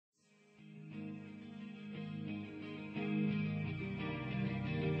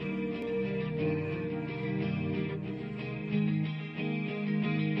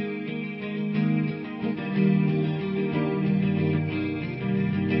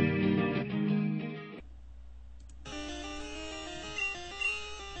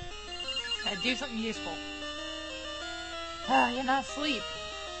do something useful. Ah, you're not asleep.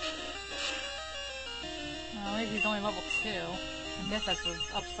 Well, maybe he's only level 2. I guess that's the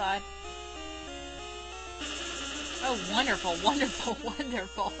upside. Oh, wonderful, wonderful,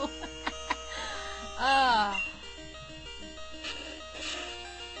 wonderful.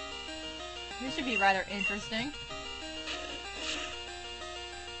 This should be rather interesting.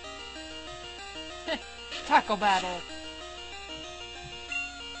 Tackle battle.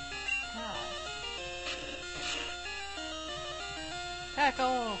 Oh.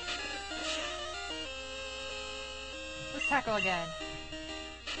 Tackle. Let's tackle again.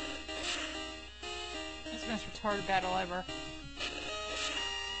 That's the most retarded battle ever.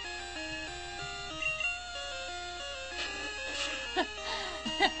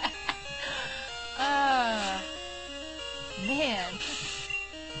 Man.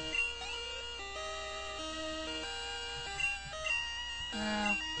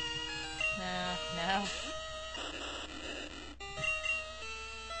 No. No. No.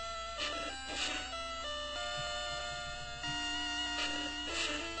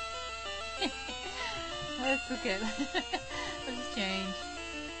 That's okay. Let's just change.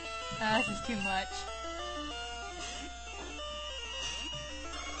 This is too much.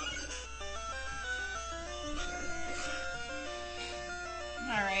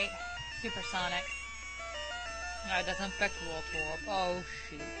 Alright. Supersonic. No, it doesn't affect World War. Oh,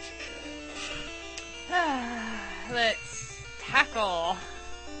 shoot. Let's tackle.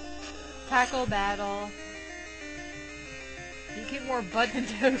 Tackle battle. You get more butt than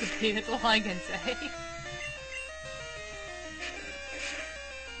Togepi, that's all I can say.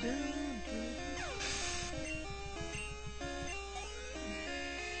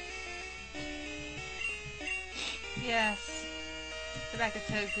 Yes. Go back to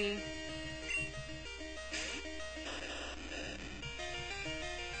Togepi.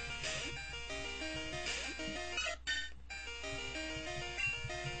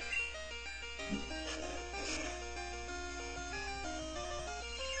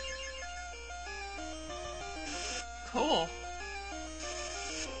 Cool.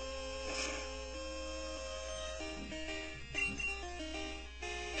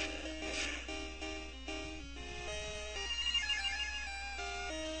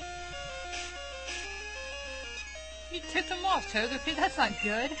 You tipped him off, Togepi. That's not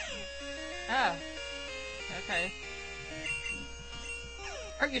good. Oh. Okay.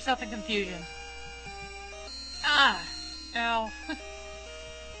 Hurt yourself in confusion. Ah! Ow.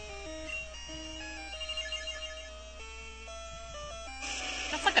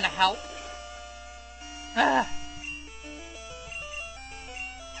 That's not gonna help. Ah!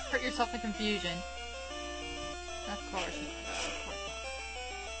 Hurt yourself in confusion. Of course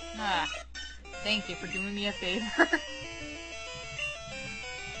not. Ah. Thank you for doing me a favor.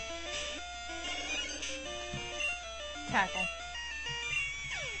 Tackle.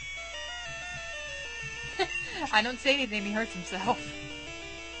 I don't say anything, he hurts himself.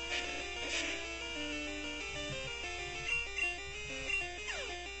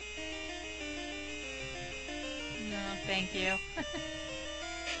 No, thank you.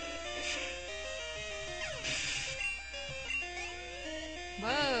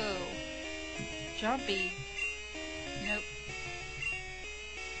 Whoa. Jumpy. Nope.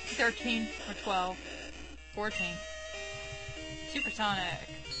 13 or 12. 14. Supersonic.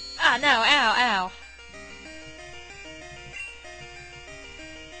 Ah, no, ow, ow.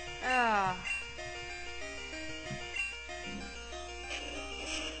 Ah.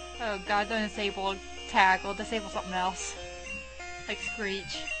 Oh god, don't disable tackle. Disable something else. Like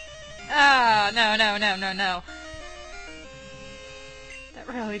Screech. Ah, no, no, no, no, no. That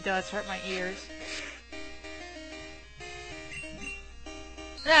really does hurt my ears.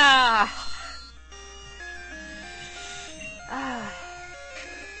 Ah! Ah.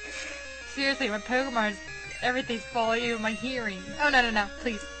 Seriously, my Pokemon's... everything's falling in my hearing. Oh, no, no, no,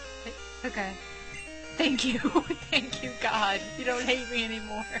 please. Okay. Thank you. Thank you, God. You don't hate me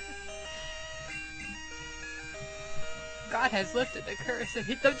anymore. God has lifted the curse and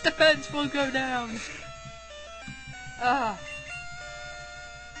the defense will go down. Ah.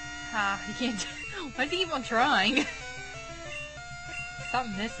 Ah, he can't... Why does he keep on trying?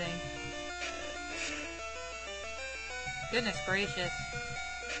 Something missing. Goodness gracious.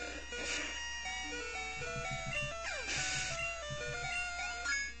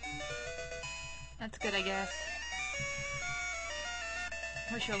 That's good, I guess.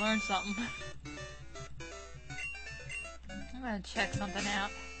 Wish I learned something. I'm gonna check something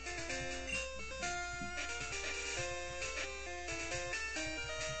out.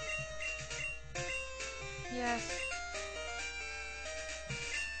 Yes.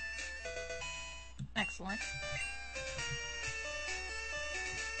 Excellent.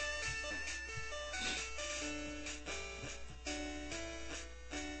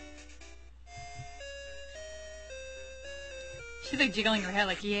 She's like jiggling her head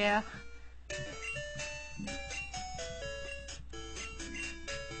like, yeah.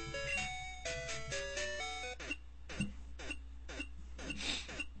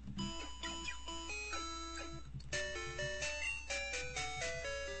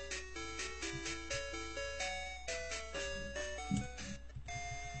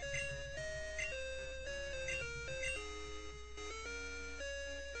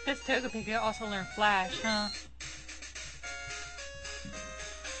 This Togepi could also learn Flash, huh?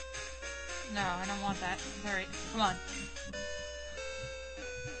 No, I don't want that. Alright, come on.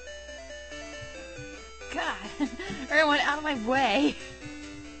 God! Everyone out of my way!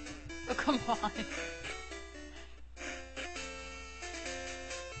 Oh, come on.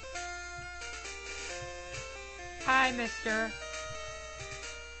 Hi, mister.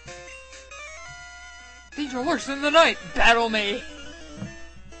 These are worse than the night! Battle me!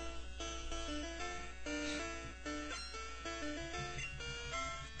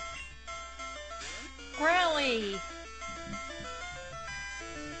 Growly!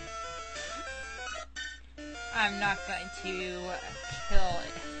 I'm not going to kill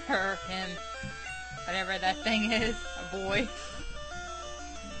her, him, whatever that thing is. A boy.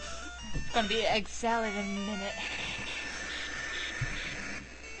 It's gonna be egg salad in a minute.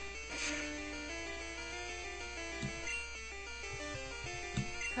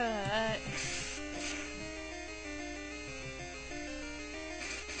 Cut.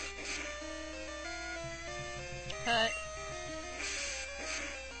 Cut.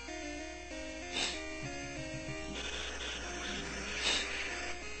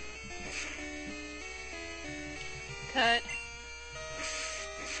 Cut.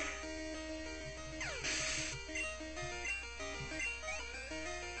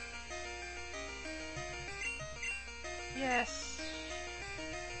 Yes.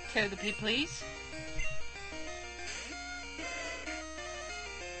 Togepi, please.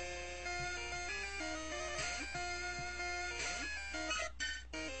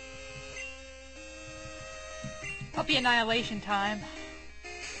 Puppy annihilation time.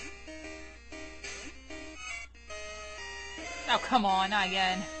 Oh, come on, not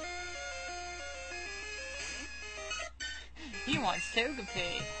again. He wants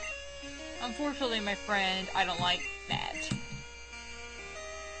Togepi. Unfortunately, my friend, I don't like that.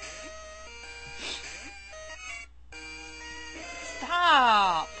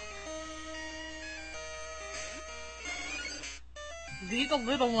 Stop! Leave the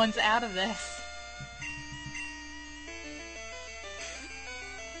little ones out of this.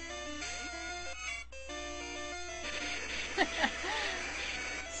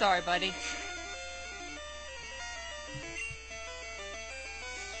 Sorry, buddy.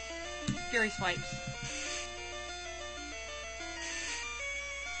 Fury swipes.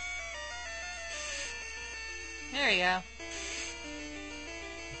 There you go.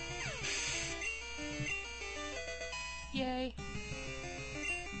 Yay.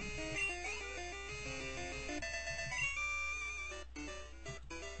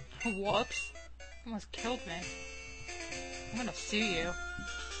 Whoops. Almost killed me. I'm gonna sue you.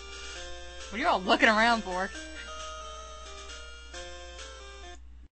 What are you all looking around for?